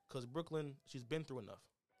 Zach. because Brooklyn, she's been through enough.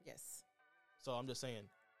 Yes. So I'm just saying,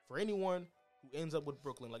 for anyone who ends up with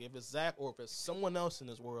Brooklyn, like if it's Zach or if it's someone else in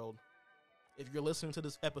this world, if you're listening to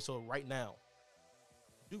this episode right now,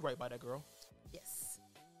 do right by that girl, Yes.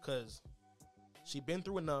 because she been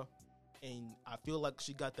through enough, and I feel like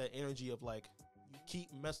she got that energy of like, you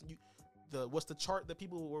keep messing. What's the chart that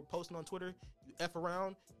people were posting on Twitter? You F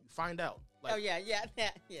around, you find out. Like, oh yeah. Yes.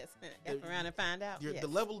 F around and find out. Yes. The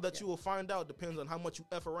level that Yes. you will find out depends on how much you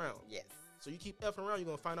F around. Yes. So you keep Fing around, you're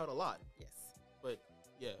going to find out a lot. Yes. But,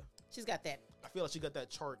 yeah, She's got that. I feel like she got that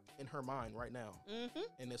chart in her mind right now. Mm-hmm.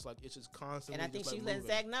 And it's like, it's just constantly And I think just, she like, let moving.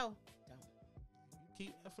 Zach know. You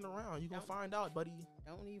keep Fing around, you're going to Don't. find out, buddy.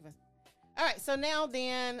 Don't even. All right. So now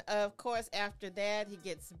then, of course, after that, he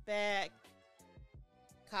gets back.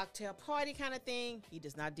 Cocktail party kind of thing. He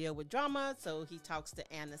does not deal with drama, so he talks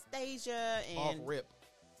to Anastasia Off and rip.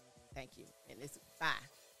 thank you. And it's bye.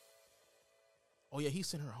 Oh, yeah, he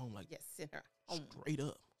sent her home like Yes, send her home. straight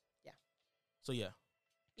up. Yeah. So, yeah.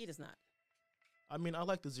 He does not. I mean, I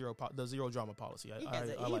like the zero drama policy. He, I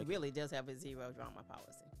he like it. really does have a zero drama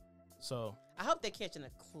policy. So, I hope they're catching a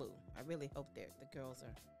clue. I really hope the girls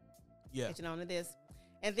are yeah. catching on to this.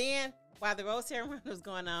 And then while the rose ceremony was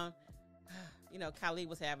going on, Kylie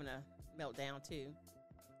was having a meltdown too.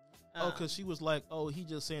 Because she was like, oh, he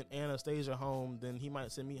just sent Anastasia home, then he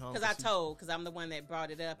might send me home. Because I'm the one that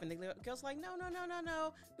brought it up. And the girl's like, no.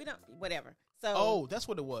 We don't, whatever. So, Oh, that's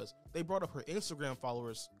what it was. They brought up her Instagram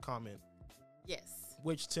followers comment, yes.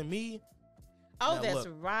 which to me, Oh, now that's look,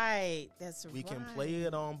 right. That's right. we can play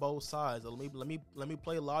it on both sides. Let me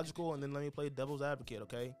play logical, and then let me play devil's advocate.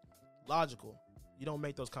 Okay, logical. You don't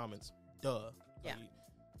make those comments. Duh. Yeah.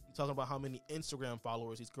 You're talking about how many Instagram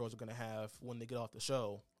followers these girls are gonna have when they get off the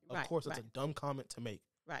show. Of Right, course, it's a right. dumb comment to make.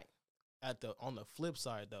 Right. On the flip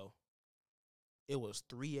side, though, it was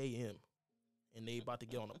 3 a.m. and they about to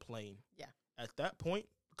get on a plane. Yeah. At that point,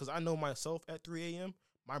 because I know myself at 3 a.m.,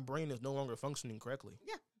 my brain is no longer functioning correctly.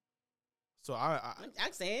 Yeah. So I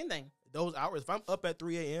can say anything. those hours, if I'm up at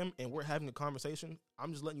 3 a.m. and we're having a conversation,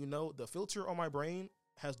 I'm just letting you know the filter on my brain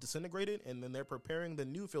has disintegrated, and then they're preparing the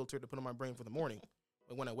new filter to put on my brain for the morning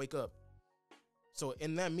when I wake up. So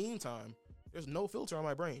in that meantime, There's no filter on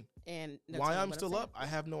my brain. And no why telling I'm what still saying. up, I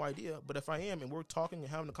have no idea. But if I am, and we're talking and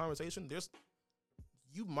having a conversation,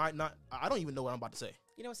 you might not. I don't even know what I'm about to say.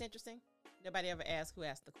 You know what's interesting? Nobody ever asked who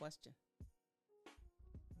asked the question.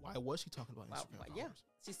 Why was she talking about Instagram followers? Yeah,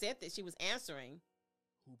 she said that she was answering.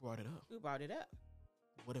 Who brought it up? Who brought it up?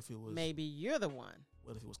 What if it was? Maybe you're the one.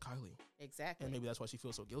 What if it was Kylie? Exactly. And maybe that's why she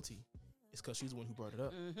feels so guilty. It's because she's the one who brought it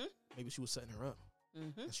up. Mm-hmm. Maybe she was setting her up,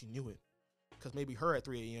 Mm-hmm. and she knew it. Because maybe her at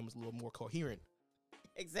 3 a.m. is a little more coherent.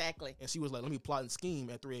 Exactly. And she was like, let me plot and scheme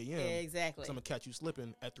at 3 a.m. Exactly. So I'm going to catch you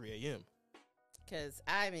slipping at 3 a.m. Because,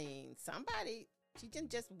 she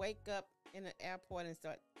didn't just wake up in the airport and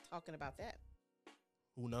start talking about that.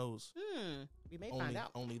 Who knows? We may find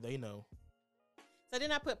out. Only they know. So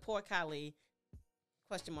then I put poor Kylie,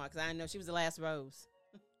 question mark, because I know she was the last rose.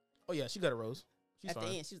 Oh, yeah, she got a rose. She's At fine.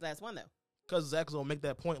 the end, she was the last one, though. Because Zach's going to make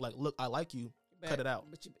that point like, look, I like you. Cut it out.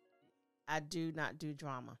 But I do not do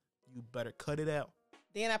drama. You better cut it out.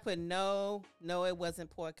 Then I put no, it wasn't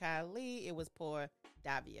poor Kylie. It was poor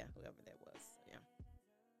Davia, whoever that was. Yeah.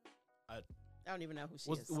 I don't even know who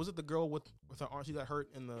she is. Was it the girl with her arm? She got hurt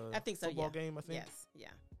in the I think so, football yeah. game, I think? Yes, yeah.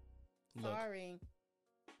 Look, Sorry.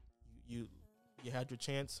 You had your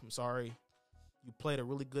chance. I'm sorry. You played a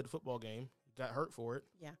really good football game. You got hurt for it.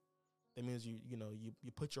 Yeah. That means you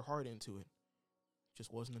put your heart into it.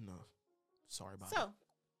 Just wasn't enough. Sorry about it. So,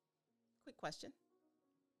 quick question.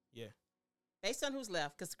 Yeah. Based on who's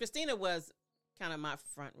left, because Christina was kind of my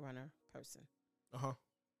front runner person. Uh-huh.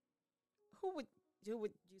 Who would you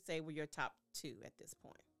say were your top two at this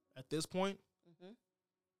point? At this point, Mm-hmm.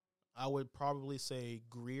 I would probably say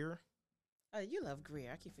Greer. Oh, you love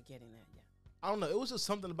Greer. I keep forgetting that. Yeah. I don't know. It was just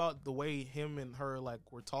something about the way him and her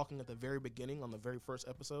were talking at the very beginning on the very first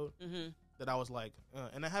episode that I was like,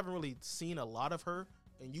 and I haven't really seen a lot of her.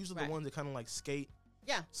 And usually the ones that kind of skate.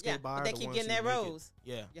 Yeah, by but they keep getting that rose.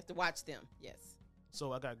 Yeah. You have to watch them. Yes.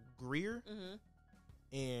 So I got Greer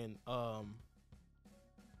and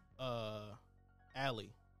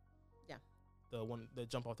Allie. Yeah. The one that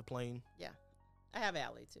jumped off the plane. Yeah. I have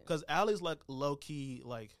Allie too. Because Allie's low key,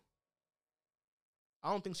 I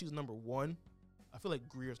don't think she's number one. I feel like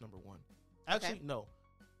Greer's number one. Actually, no.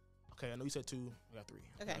 Okay, I know you said two. I got three.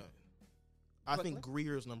 Okay. I think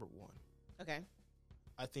Greer's number one. Okay.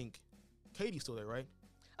 I think Katie's still there, right?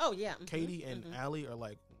 Oh, yeah. Mm-hmm. Katie and Allie are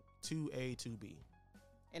 2A, 2B.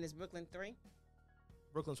 And is Brooklyn 3?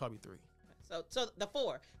 Brooklyn's probably 3. So the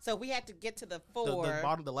 4. So we had to get to the 4. The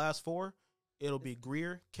bottom, the last 4, it'll be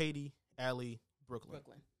Greer, Katie, Allie, Brooklyn.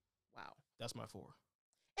 Wow. That's my 4.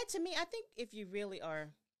 And to me, I think if you really are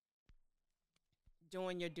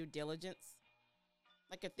doing your due diligence,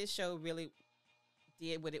 if this show really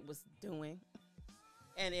did what it was doing,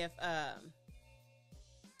 and if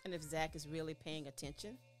Zach is really paying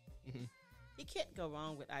attention, he can't go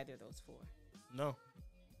wrong with either of those 4. No.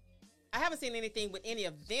 I haven't seen anything with any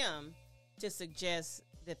of them to suggest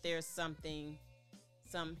that there's some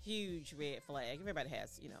huge red flag. Everybody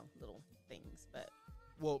has, little things, but.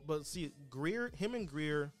 Well, but see, him and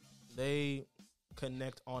Greer, they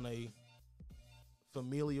connect on a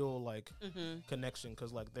familial connection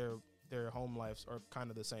because their home lives are kind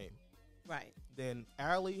of the same. Right. Then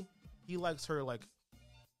Allie, he likes her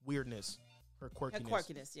weirdness, her quirkiness. Her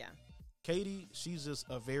quirkiness, yeah. Katie, she's just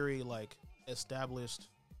a very established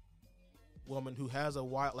woman who has a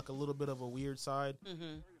little bit of a weird side,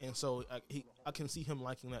 and so I can see him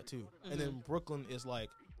liking that too. And then Brooklyn is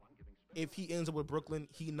if he ends up with Brooklyn,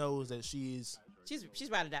 he knows that she's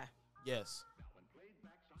ride or die. Yes,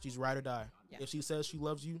 she's ride or die. Yeah. If she says she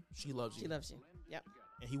loves you, she loves you. She loves you. Yep.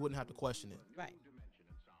 And he wouldn't have to question it. Right.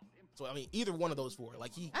 So I mean, either one of those 4,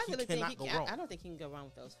 he really cannot go wrong. I don't think he can go wrong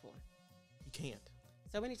with those 4. He can't.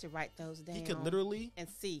 So we need to write those down. He could literally and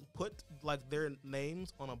see put their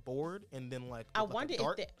names on a board and then I wonder a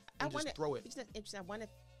dart if just throw it. It's just interesting. I wonder,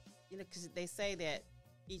 because they say that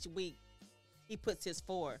each week he puts his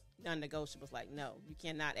 4 non-negotiables. No, you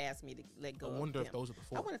cannot ask me to let go. I wonder of if those are the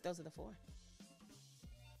 4. I wonder if those are the 4.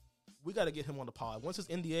 We got to get him on the pod once his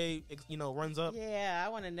NDA runs up. Yeah, I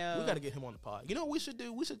want to know. We got to get him on the pod. You know what we should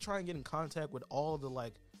do? We should try and get in contact with all of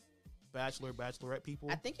the Bachelor, Bachelorette people.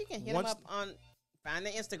 I think you can hit them up on. Find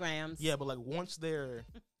their Instagrams. Yeah, but once their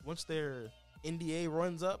NDA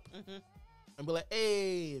runs up, and be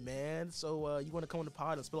hey man, so you want to come on the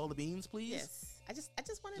pod and spill all the beans, please? Yes. I just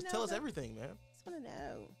want to know. Tell us everything, man. Just want to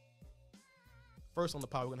know. First on the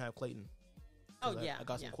pod, we're gonna have Clayton. Oh yeah, I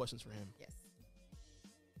got some questions for him. Yes.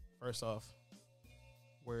 First off,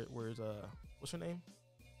 where's what's her name?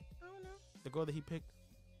 I don't know. The girl that he picked.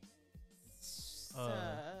 No.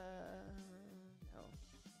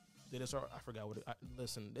 Did it start? I forgot what it.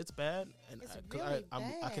 Listen, it's bad, and it's really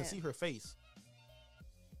bad. I can see her face.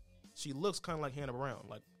 she looks kind of like Hannah Brown.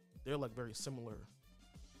 Like they're like very similar.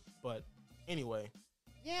 But anyway.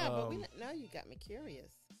 Yeah, but now you got me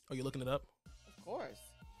curious. Are you looking it up? Of course.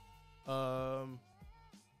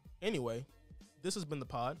 Anyway, this has been the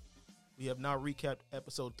pod. We have now recapped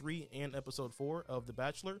episode 3 and episode 4 of The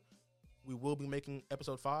Bachelor. We will be making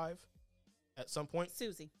episode 5 at some point.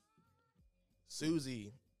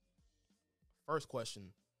 Susie. First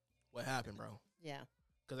question. What happened, bro? Yeah.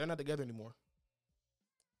 Because they're not together anymore.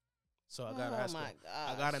 So I gotta ask her. Gosh.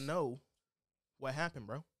 I gotta know what happened,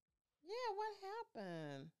 bro. Yeah, what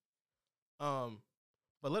happened?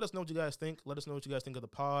 But let us know what you guys think. Let us know what you guys think of the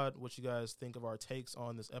pod, what you guys think of our takes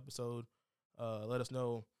on this episode. Let us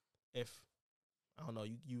know if, I don't know,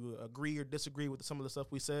 you agree or disagree with some of the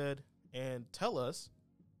stuff we said. And tell us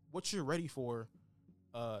what you're ready for,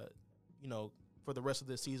 for the rest of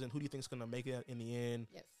this season. Who do you think is going to make it in the end?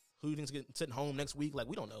 Yes. Who do you think is sitting home next week? Like,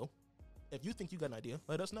 we don't know. If you think you got an idea,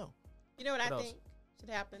 let us know. You know what I think should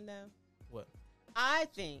happen, though? What? I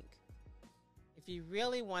think if you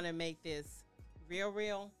really want to make this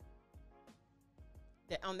real,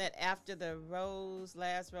 that on that after the rose,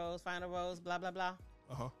 last rose, final rose, blah, blah, blah,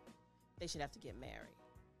 they should have to get married.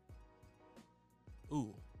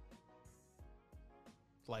 Ooh.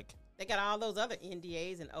 Like, they got all those other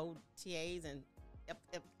NDAs and OTAs and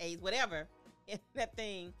FFAs, whatever, in that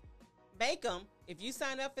thing. Make them. If you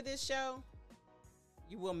sign up for this show,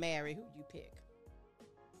 you will marry who you pick.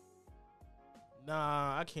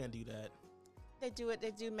 Nah, I can't do that. They do it.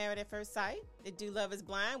 They do Married at First Sight. They do Love is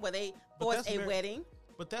Blind, where they force a wedding.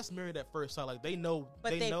 But that's Married at First Sight. Like, they know.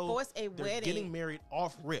 But they know force a they're wedding. Getting married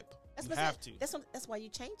off rip. You have to. That's why you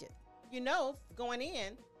change it. You know, going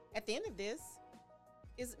in at the end of this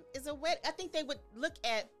is a wedding. I think they would look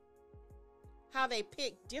at how they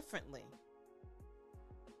pick differently.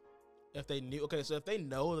 If they knew, okay, so if they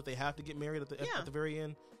know that they have to get married at the very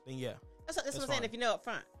end, then yeah. That's what I'm saying. If you know up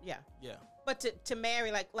front, yeah. Yeah. But to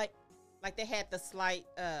marry like they had the slight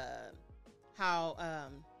how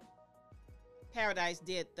Paradise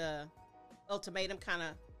did the ultimatum, kind of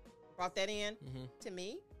brought that in to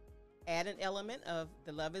me. Add an element of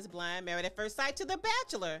the Love is Blind, Married at First Sight to The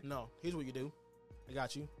Bachelor. No, here's what you do. I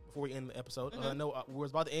got you before we end the episode. I know we were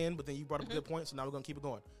about to end, but then you brought up a good point, so now we're going to keep it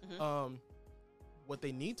going. What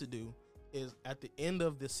they need to do is at the end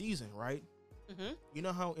of the season, right? You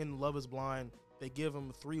know how in Love is Blind, they give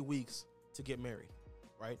them 3 weeks to get married,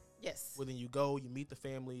 right? Yes. Well, then you go, you meet the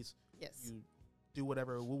families. Yes. You do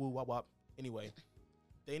whatever, woo woo wop wop. Anyway,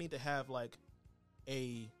 they need to have like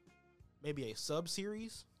maybe a sub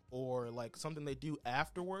series or like something they do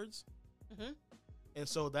afterwards. And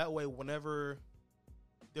so that way, whenever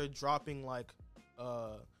they're dropping like,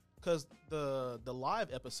 because the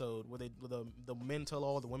live episode where the men tell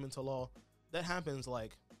all, the women tell all, that happens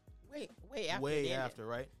like way after,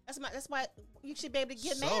 right? That's why you should be able to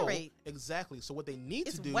get married. Exactly. So what they need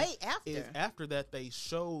to do way after. Is after that they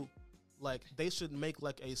show, like, they should make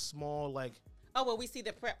like a small like. Oh well, we see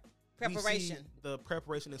the preparation. The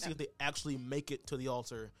preparation and see if they actually make it to the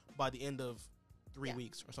altar by the end of 3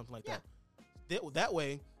 weeks or something like that. That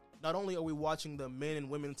way, not only are we watching the men and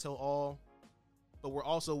women tell all, but we're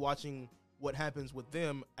also watching what happens with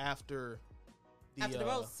them after the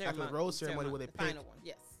rose ceremony where they pick. Final one,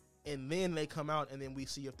 yes. And then they come out, and then we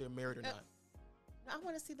see if they're married or not. I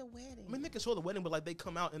want to see the wedding. I mean, they can show the wedding, but like they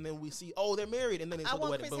come out, and then we see, oh, they're married, and then they show the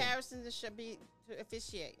wedding. I want Chris Harrison to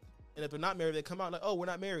officiate. And if they're not married, they come out like, oh, we're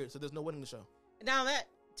not married, so there's no wedding to show. Now that,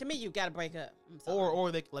 to me, you've got to break up.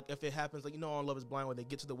 Or they, like, if it happens, like, you know, on Love is Blind, where they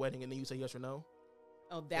get to the wedding and then you say yes or no.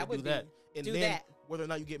 Oh, that would do be that. And do then that. Whether or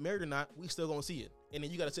not you get married or not, we still gonna see it. And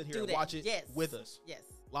then you got to sit here and watch it with us. Yes.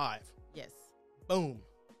 Live. Yes. Boom.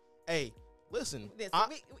 Hey, listen.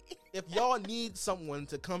 If y'all need someone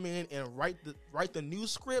to come in and write the new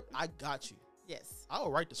script, I got you. Yes. I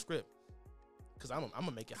will write the script because I'm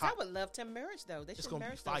gonna make it hot. I would love to merge though. They should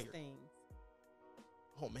merge those things.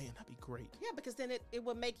 Oh man, that'd be great. Yeah, because then it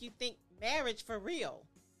would make you think marriage for real,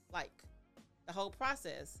 like the whole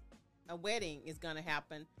process. A wedding is gonna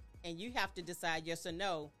happen, and you have to decide yes or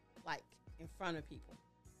no, like in front of people.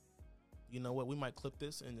 You know what? We might clip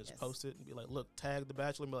this and just post it and be like, "Look, tag the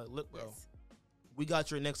Bachelor." And be like, "Look, bro, we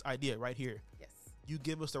got your next idea right here. Yes, you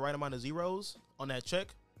give us the right amount of zeros on that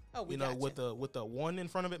check. Oh, we with the 1 in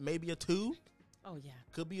front of it, maybe a 2. Oh yeah,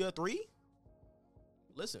 could be a 3.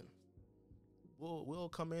 Listen, we'll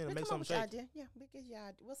come in and make something shake. Idea. Yeah, we give you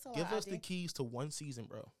idea. We'll give us the keys to 1 season,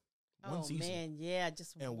 bro. One season. Man, yeah,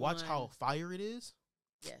 just and one. Watch how fire it is.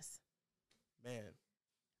 Yes, man,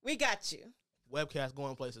 we got you. Webcast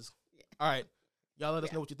going places. Yeah. All right, y'all let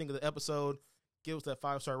us know what you think of the episode. Give us that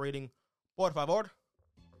 5-star rating, por favor.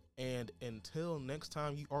 And until next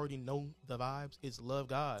time, you already know the vibes. It's love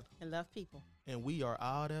God. And love people. And we are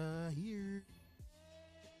out of here.